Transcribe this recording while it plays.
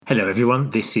Hello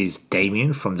everyone, this is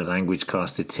Damien from the Language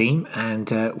Caster team,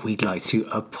 and we'd like to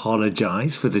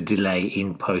apologise for the delay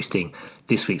in posting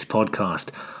this week's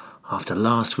podcast. After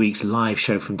last week's live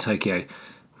show from Tokyo,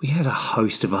 we had a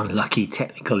host of unlucky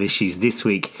technical issues this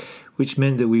week, which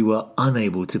meant that we were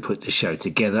unable to put the show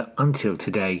together until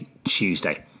today,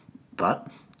 Tuesday. But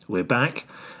we're back,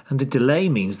 and the delay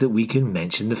means that we can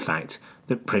mention the fact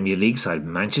that Premier League side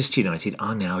Manchester United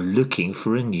are now looking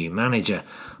for a new manager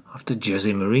after Jose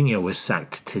Mourinho was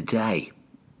sacked today.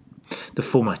 The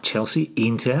former Chelsea,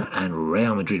 Inter and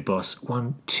Real Madrid boss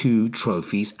won 2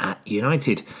 trophies at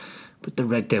United, but the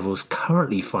Red Devils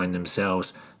currently find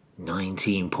themselves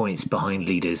 19 points behind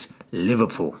leaders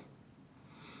Liverpool.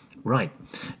 Right,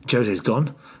 Jose's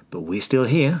gone, but we're still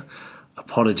here.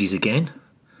 Apologies again,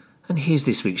 and here's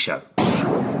this week's show.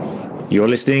 You're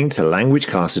listening to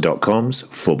LanguageCaster.com's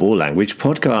Football Language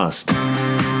Podcast.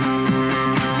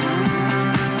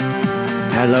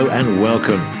 Hello and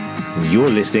welcome. You're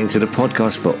listening to the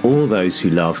podcast for all those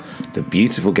who love the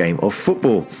beautiful game of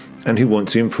football and who want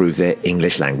to improve their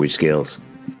English language skills.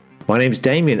 My name's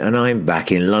Damien and I'm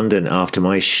back in London after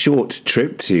my short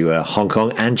trip to Hong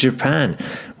Kong and Japan,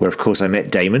 where of course I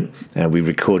met Damon and we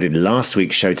recorded last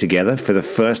week's show together for the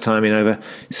first time in over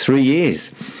 3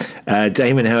 years.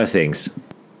 Damon, how are things?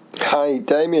 Hi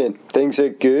Damien, things are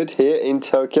good here in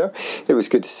Tokyo. It was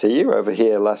good to see you over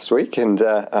here last week, and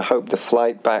I hope the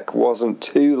flight back wasn't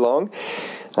too long.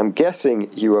 I'm guessing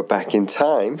you were back in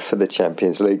time for the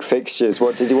Champions League fixtures.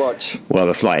 What did you watch? Well,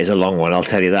 the flight is a long one, I'll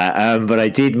tell you that. But I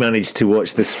did manage to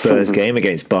watch the Spurs game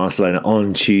against Barcelona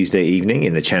on Tuesday evening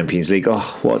in the Champions League.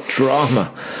 Oh, what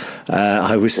drama!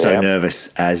 I was so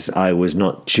nervous as I was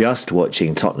not just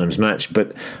watching Tottenham's match,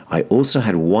 but I also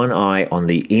had one eye on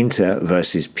the Inter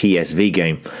versus PSV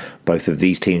game. Both of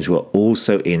these teams were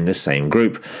also in the same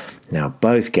group. Now,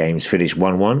 both games finished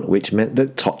 1-1, which meant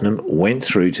that Tottenham went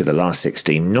through to the last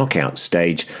 16 knockout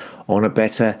stage on a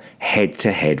better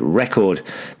head-to-head record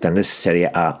than the Serie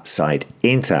A side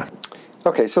Inter.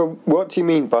 Okay, so what do you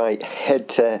mean by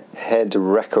head-to-head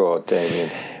record, Damien?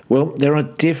 Well, there are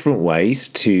different ways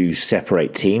to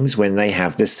separate teams when they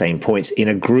have the same points in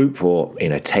a group or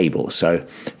in a table. So,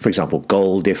 for example,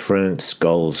 goal difference,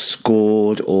 goals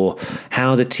scored, or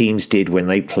how the teams did when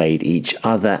they played each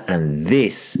other. And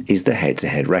this is the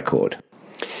head-to-head record.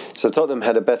 So Tottenham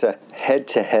had a better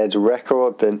head-to-head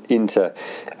record than Inter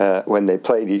when they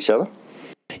played each other?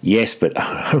 Yes, but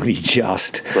only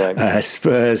just. Right.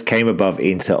 Spurs came above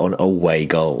Inter on away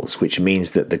goals, which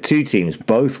means that the two teams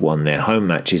both won their home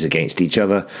matches against each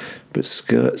other, but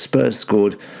Spurs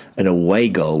scored an away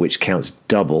goal, which counts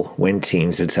double when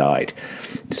teams are tied.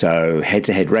 So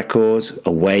head-to-head records,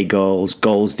 away goals,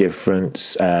 goals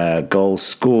difference, goals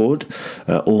scored,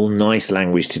 all nice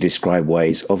language to describe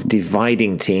ways of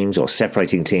dividing teams or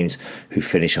separating teams who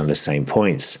finish on the same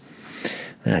points.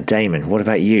 Now, Damon, what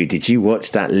about you? Did you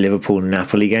watch that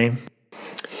Liverpool-Napoli game?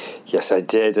 Yes, I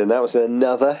did, and that was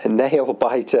another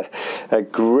nail-biter. A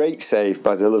great save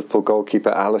by the Liverpool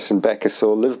goalkeeper Alisson Becker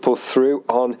saw Liverpool through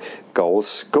on goals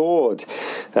scored.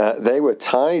 They were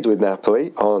tied with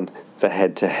Napoli on the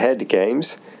head-to-head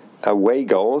games, away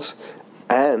goals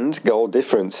and goal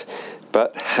difference,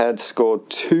 but had scored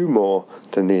 2 more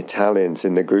than the Italians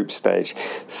in the group stage,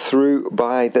 through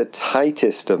by the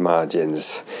tightest of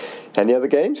margins. Any other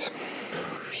games?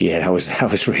 Yeah, that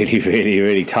was really, really,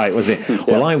 really tight, wasn't it? Yeah.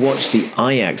 Well, I watched the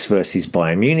Ajax versus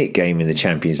Bayern Munich game in the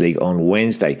Champions League on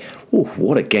Wednesday. Oh,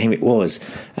 what a game it was,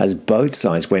 as both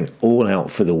sides went all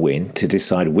out for the win to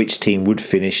decide which team would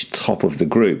finish top of the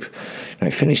group. Now,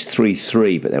 it finished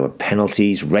 3-3, but there were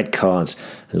penalties, red cards,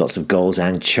 and lots of goals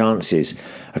and chances.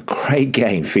 A great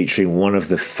game featuring one of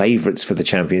the favourites for the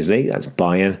Champions League, that's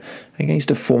Bayern,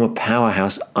 against a former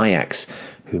powerhouse Ajax,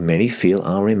 who many feel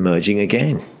are emerging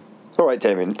again. All right,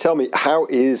 Damien, tell me, how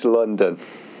is London?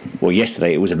 Well,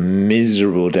 yesterday it was a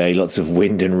miserable day, lots of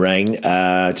wind and rain.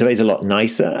 Today's a lot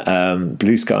nicer,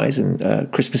 blue skies and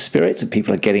Christmas spirit, and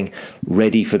people are getting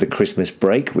ready for the Christmas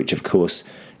break, which of course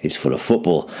is full of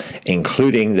football,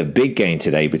 including the big game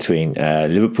today between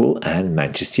Liverpool and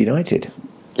Manchester United.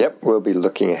 Yep, we'll be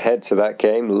looking ahead to that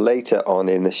game later on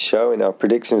in the show in our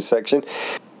predictions section.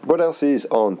 What else is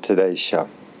on today's show?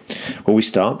 Well, we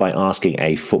start by asking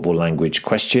a football language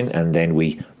question, and then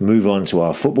we move on to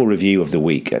our football review of the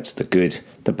week. That's the good,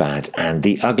 the bad, and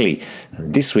the ugly.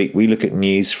 And this week we look at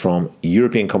news from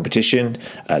European competition,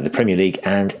 the Premier League,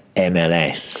 and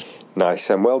MLS. Nice,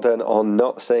 and well done on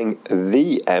not saying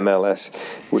the MLS,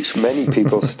 which many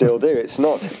people still do. It's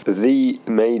not the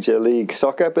Major League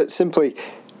Soccer, but simply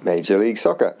Major League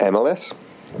Soccer, MLS.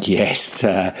 Yes,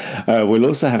 we'll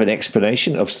also have an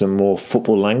explanation of some more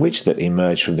football language that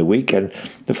emerged from the week and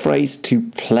the phrase to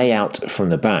play out from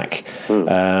the back.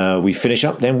 We finish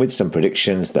up then with some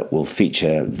predictions that will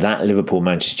feature that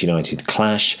Liverpool-Manchester United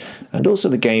clash and also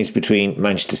the games between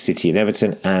Manchester City and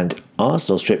Everton and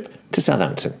Arsenal's trip to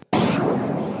Southampton.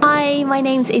 Hi, my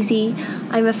name's Izzy.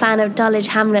 I'm a fan of Dulwich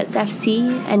Hamlets FC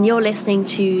and you're listening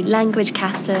to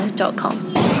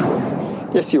languagecaster.com.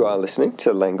 Yes, you are listening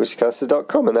to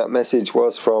languagecaster.com, and that message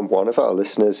was from one of our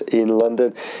listeners in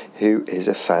London who is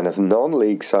a fan of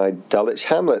non-league side Dulwich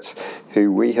Hamlets, who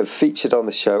we have featured on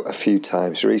the show a few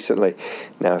times recently.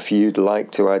 Now, if you'd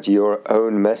like to add your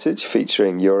own message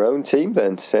featuring your own team,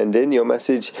 then send in your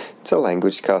message to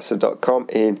languagecaster.com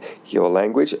in your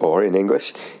language or in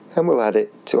English, and we'll add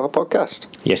it to our podcast.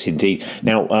 Yes, indeed.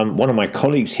 Now, one of my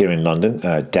colleagues here in London,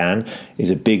 Dan,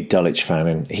 is a big Dulwich fan,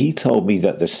 and he told me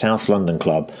that the South London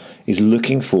club is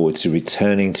looking forward to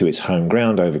returning to its home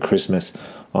ground over Christmas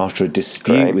after a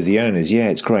dispute with the owners. Yeah,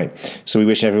 it's great. So we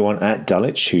wish everyone at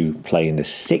Dulwich who play in the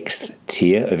 6th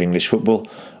tier of English football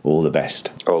all the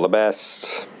best. All the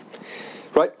best.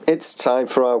 Right, it's time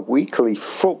for our weekly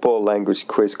football language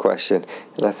quiz question,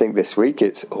 and I think this week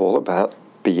it's all about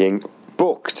being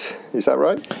booked. Is that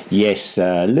right? Yes,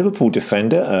 Liverpool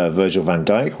defender Virgil van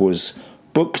Dijk was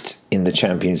booked in the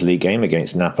Champions League game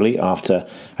against Napoli after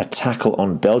a tackle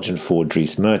on Belgian forward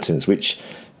Dries Mertens, which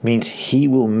means he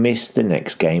will miss the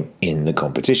next game in the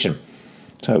competition.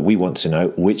 So we want to know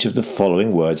which of the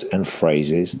following words and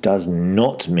phrases does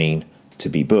not mean to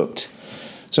be booked.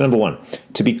 So number 1,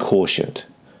 to be cautioned.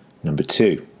 Number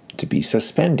 2, to be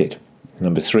suspended.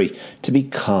 Number 3, to be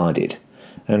carded.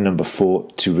 And number 4,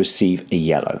 to receive a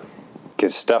yellow.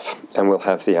 Good stuff, and we'll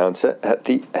have the answer at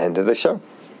the end of the show.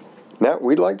 Now,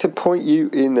 we'd like to point you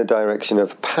in the direction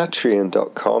of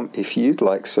patreon.com if you'd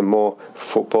like some more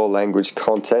football language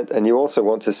content and you also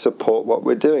want to support what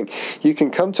we're doing. You can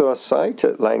come to our site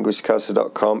at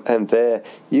languagecaster.com, and there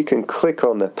you can click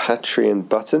on the Patreon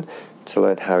button to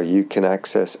learn how you can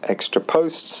access extra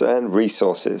posts and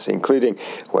resources, including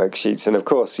worksheets, and of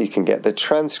course you can get the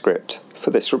transcript for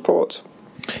this report.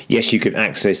 Yes, you can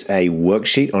access a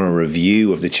worksheet on a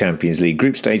review of the Champions League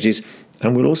group stages,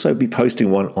 and we'll also be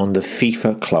posting one on the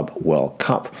FIFA Club World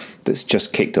Cup that's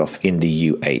just kicked off in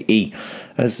the UAE,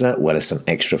 as well as some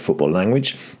extra football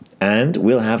language, and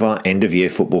we'll have our end-of-year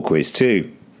football quiz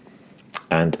too.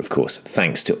 And, of course,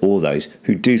 thanks to all those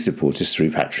who do support us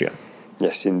through Patreon.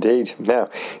 Yes, indeed. Now,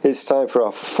 it's time for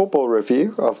our football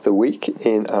review of the week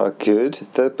in our good,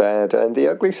 the bad and the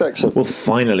ugly section. Well,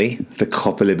 finally, the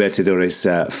Copa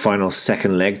Libertadores final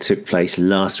second leg took place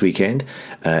last weekend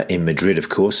in Madrid, of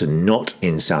course, and not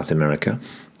in South America.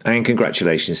 And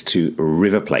congratulations to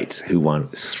River Plate, who won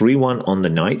 3-1 on the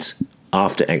night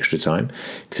after extra time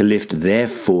to lift their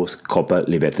 4th Copa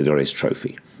Libertadores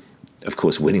trophy. Of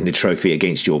course, winning the trophy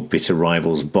against your bitter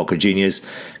rivals Boca Juniors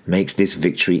makes this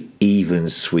victory even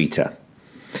sweeter.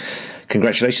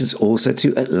 Congratulations also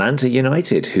to Atlanta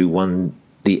United, who won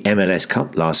the MLS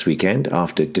Cup last weekend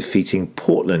after defeating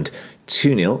Portland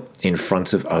 2-0 in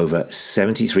front of over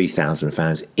 73,000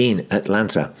 fans in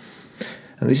Atlanta.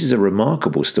 And this is a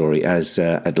remarkable story, as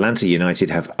Atlanta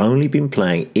United have only been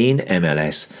playing in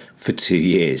MLS for 2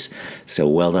 years. So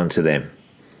well done to them.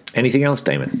 Anything else,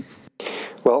 Damon?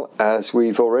 Well, as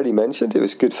we've already mentioned, it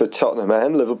was good for Tottenham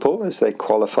and Liverpool as they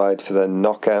qualified for the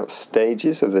knockout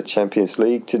stages of the Champions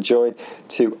League to join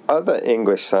 2 other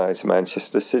English sides,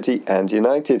 Manchester City and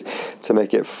United, to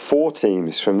make it 4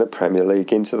 teams from the Premier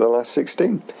League into the last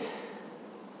 16.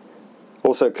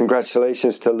 Also,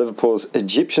 congratulations to Liverpool's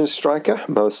Egyptian striker,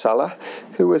 Mo Salah,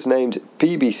 who was named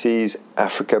BBC's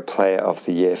Africa Player of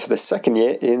the Year for the 2nd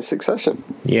year in succession.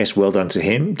 Yes, well done to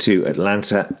him, to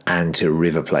Atlanta and to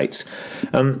River Plate.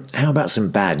 How about some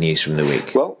bad news from the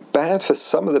week? Well, bad for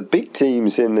some of the big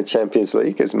teams in the Champions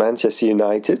League, as Manchester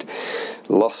United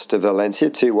lost to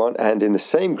Valencia 2-1, and in the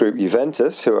same group,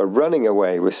 Juventus, who are running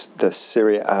away with the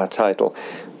Serie A title,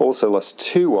 also lost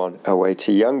 2-1 away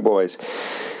to Young Boys.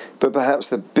 But perhaps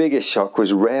the biggest shock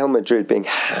was Real Madrid being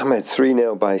hammered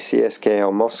 3-0 by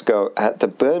CSKA Moscow at the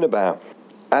Bernabeu.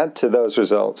 Add to those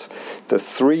results the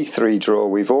 3-3 draw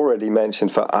we've already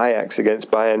mentioned for Ajax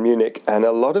against Bayern Munich, and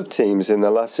a lot of teams in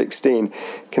the last 16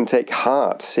 can take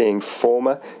heart seeing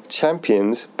former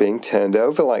champions being turned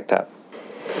over like that.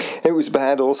 It was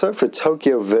bad also for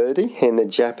Tokyo Verdy in the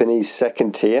Japanese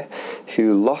 2nd tier,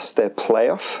 who lost their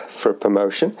playoff for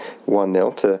promotion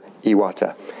 1-0 to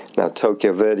Iwata. Now,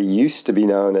 Tokyo Verdy used to be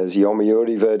known as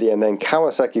Yomiuri Verdy and then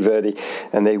Kawasaki Verdy,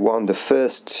 and they won the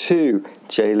first two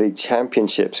J-League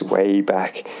championships way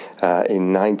back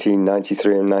in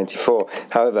 1993 and 94.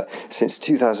 However, since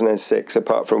 2006,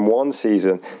 apart from one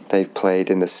season, they've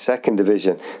played in the second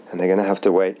division, and they're going to have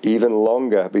to wait even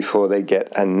longer before they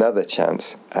get another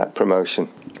chance at promotion.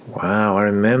 Wow, I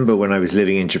remember when I was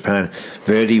living in Japan,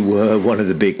 Verdi were one of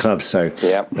the big clubs, so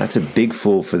That's a big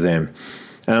fall for them.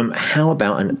 How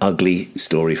about an ugly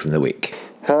story from the week?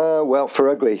 Well, for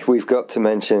ugly, we've got to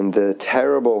mention the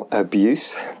terrible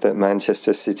abuse that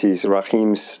Manchester City's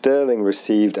Raheem Sterling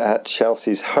received at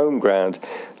Chelsea's home ground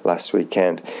last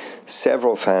weekend.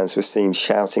 Several fans were seen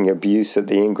shouting abuse at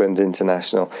the England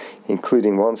international,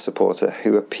 including one supporter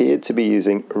who appeared to be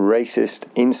using racist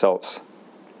insults.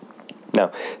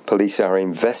 Now, police are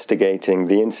investigating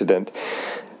the incident.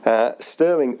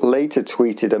 Sterling later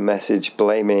tweeted a message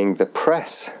blaming the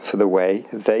press for the way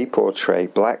they portray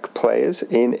black players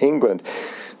in England,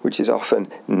 which is often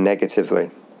negatively.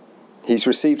 He's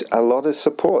received a lot of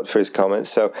support for his comments,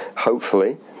 so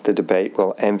hopefully the debate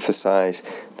will emphasise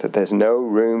that there's no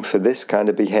room for this kind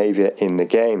of behaviour in the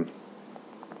game.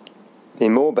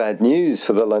 In more bad news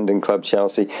for the London club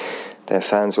Chelsea, their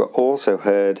fans were also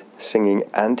heard singing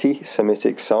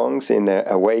anti-Semitic songs in their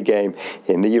away game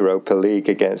in the Europa League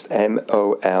against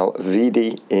MOL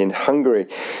Vidi in Hungary.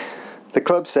 The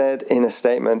club said in a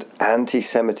statement,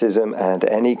 anti-Semitism and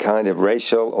any kind of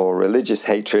racial or religious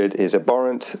hatred is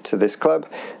abhorrent to this club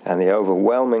and the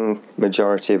overwhelming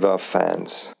majority of our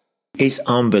fans. It's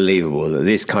unbelievable that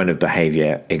this kind of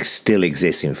behaviour still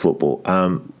exists in football.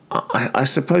 I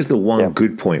suppose the one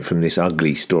good point from this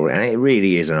ugly story, and it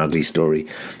really is an ugly story,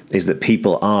 is that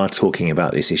people are talking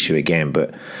about this issue again,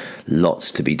 but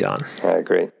lots to be done. I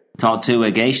agree. Tá tú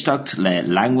a géisteacht le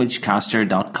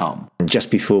languagecaster.com. And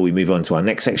just before we move on to our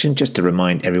next section, just to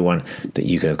remind everyone that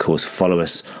you can, of course, follow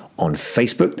us on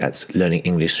Facebook. That's Learning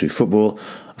English Through Football.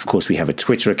 Of course, we have a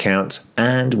Twitter account,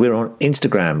 and we're on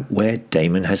Instagram, where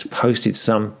Damon has posted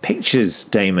some pictures.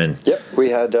 Damon. Yep,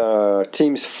 we had our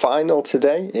team's final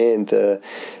today in the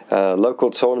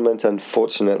local tournament.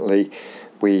 Unfortunately,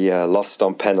 we lost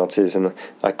on penalties, and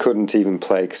I couldn't even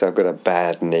play because I've got a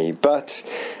bad knee. But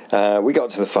we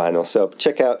got to the final, so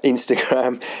check out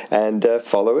Instagram and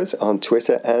follow us on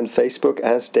Twitter and Facebook,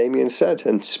 as Damien said,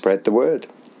 and spread the word.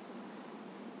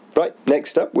 Right,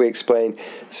 next up we explain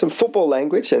some football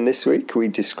language, and this week we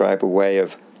describe a way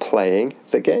of playing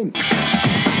the game.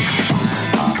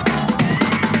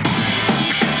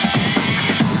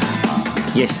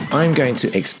 Yes, I'm going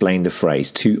to explain the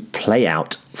phrase to play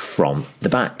out from the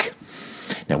back.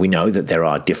 Now, we know that there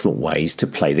are different ways to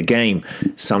play the game.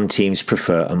 Some teams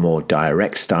prefer a more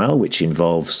direct style, which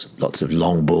involves lots of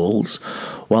long balls,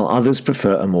 while others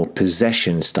prefer a more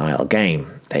possession style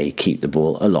game. They keep the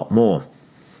ball a lot more.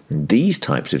 These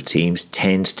types of teams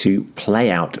tend to play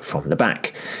out from the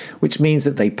back, which means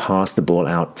that they pass the ball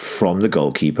out from the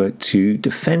goalkeeper to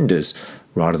defenders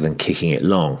rather than kicking it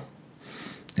long.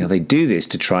 Now, they do this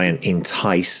to try and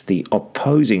entice the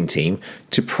opposing team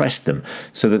to press them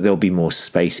so that there'll be more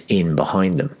space in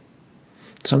behind them.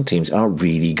 Some teams are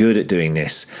really good at doing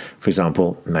this. For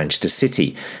example, Manchester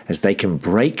City, as they can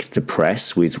break the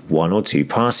press with one or two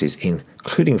passes,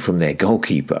 including from their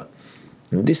goalkeeper.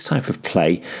 And this type of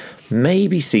play may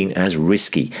be seen as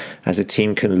risky, as a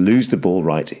team can lose the ball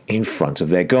right in front of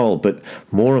their goal, but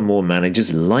more and more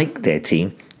managers like their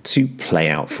team to play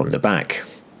out from the back.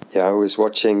 Yeah, I was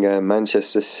watching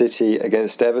Manchester City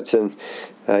against Everton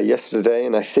yesterday,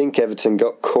 and I think Everton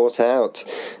got caught out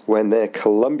when their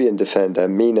Colombian defender,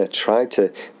 Mina, tried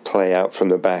to play out from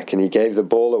the back, and he gave the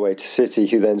ball away to City,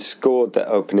 who then scored the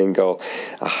opening goal.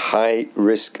 A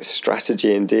high-risk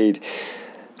strategy indeed.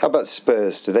 How about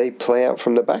Spurs? Do they play out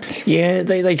from the back? Yeah,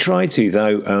 they try to,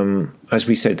 though. As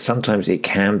we said, sometimes it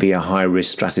can be a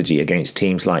high-risk strategy against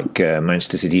teams like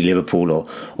Manchester City, Liverpool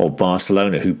or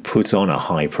Barcelona, who put on a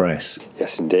high press.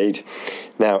 Yes, indeed.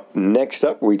 Now, next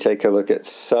up, we take a look at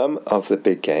some of the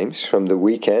big games from the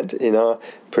weekend in our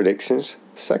predictions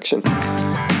section.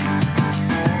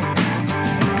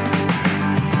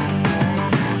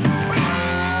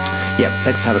 Yep,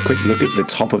 let's have a quick look at the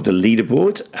top of the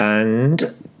leaderboard.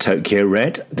 And Tokyo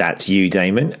Red, that's you,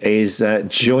 Damon, is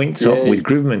joint top with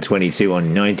Grooveman 22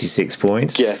 on 96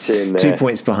 points. Get in there. 2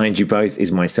 points behind you both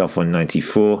is myself on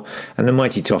 94. And the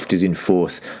Mighty Toft is in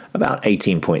fourth, about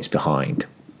 18 points behind.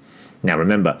 Now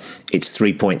remember, it's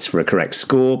 3 points for a correct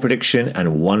score prediction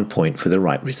and 1 point for the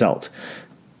right result.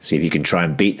 See if you can try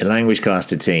and beat the Language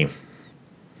Caster team.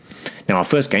 Now, our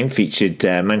first game featured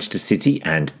Manchester City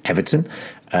and Everton.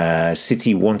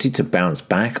 City wanted to bounce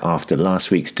back after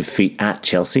last week's defeat at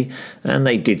Chelsea, and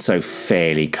they did so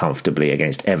fairly comfortably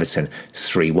against Everton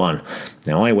 3-1.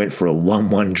 Now, I went for a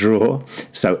 1-1 draw,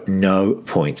 so no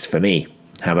points for me.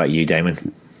 How about you,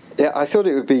 Damon? Yeah, I thought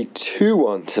it would be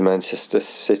 2-1 to Manchester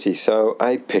City, so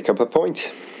I pick up a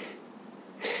point.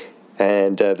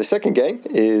 And the second game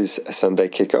is a Sunday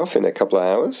kickoff in a couple of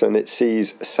hours, and it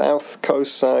sees South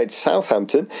Coast side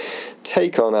Southampton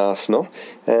take on Arsenal,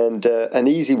 and an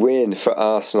easy win for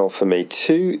Arsenal for me,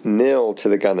 2-0 to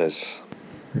the Gunners.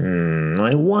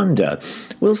 I wonder,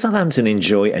 will Southampton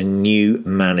enjoy a new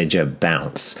manager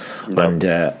bounce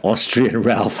under Austrian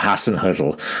Ralph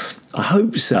Hasenhüttl? I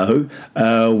hope so.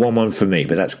 1-1 for me,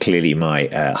 but that's clearly my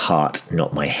heart,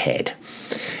 not my head.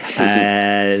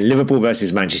 Liverpool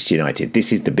versus Manchester United.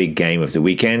 This is the big game of the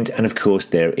weekend, and of course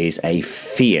there is a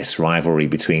fierce rivalry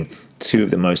between two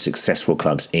of the most successful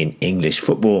clubs in English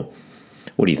football.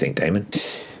 What do you think, Damon?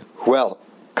 Well,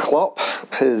 Klopp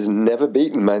has never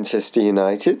beaten Manchester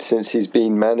United since he's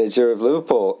been manager of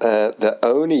Liverpool, the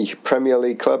only Premier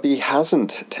League club he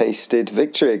hasn't tasted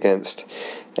victory against.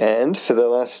 And for the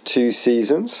last 2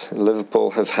 seasons,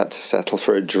 Liverpool have had to settle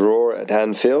for a draw at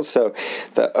Anfield, so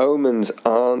the omens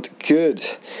aren't good.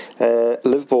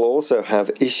 Liverpool also have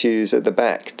issues at the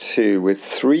back too, with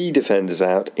 3 defenders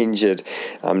out injured.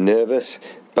 I'm nervous,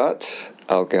 but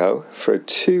I'll go for a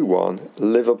 2-1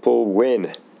 Liverpool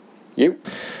win. You?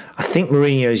 I think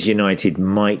Mourinho's United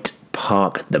might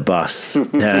park the bus.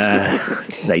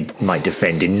 They might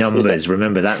defend in numbers.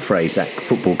 Remember that phrase, that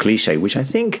football cliche, which I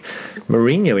think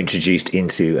Mourinho introduced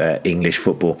into English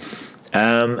football.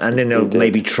 And then they'll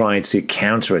maybe try to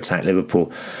counter-attack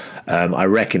Liverpool. I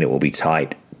reckon it will be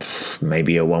tight.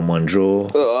 Maybe a 1-1 draw.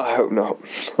 Oh, I hope not.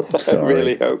 I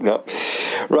really hope not.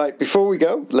 Right, before we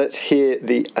go, let's hear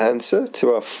the answer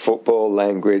to our football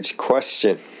language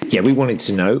question. Yeah, we wanted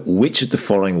to know which of the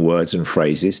following words and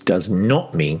phrases does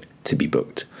not mean to be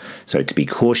booked. So to be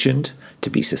cautioned,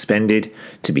 to be suspended,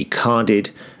 to be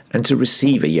carded, and to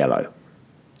receive a yellow.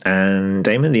 And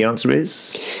Damon, the answer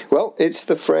is? Well, it's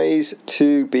the phrase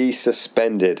to be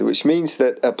suspended, which means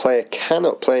that a player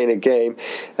cannot play in a game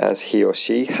as he or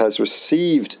she has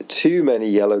received too many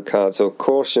yellow cards or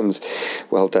cautions.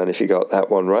 Well done if you got that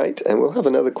one right. And we'll have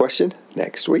another question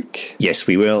next week. Yes,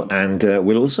 we will. And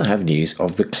we'll also have news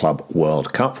of the Club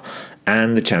World Cup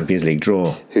and the Champions League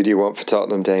draw. Who do you want for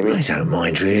Tottenham, Damien? I don't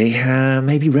mind, really.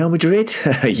 Maybe Real Madrid?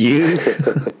 You?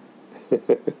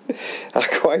 I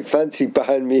quite fancy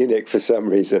Bayern Munich for some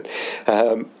reason.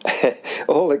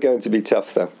 All are going to be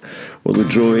tough, though. Well, the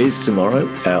draw is tomorrow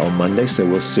on Monday, so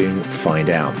we'll soon find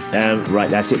out. Right,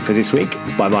 that's it for this week.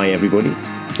 Bye-bye, everybody.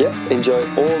 Yeah, enjoy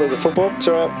all of the football.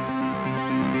 Ta-ra.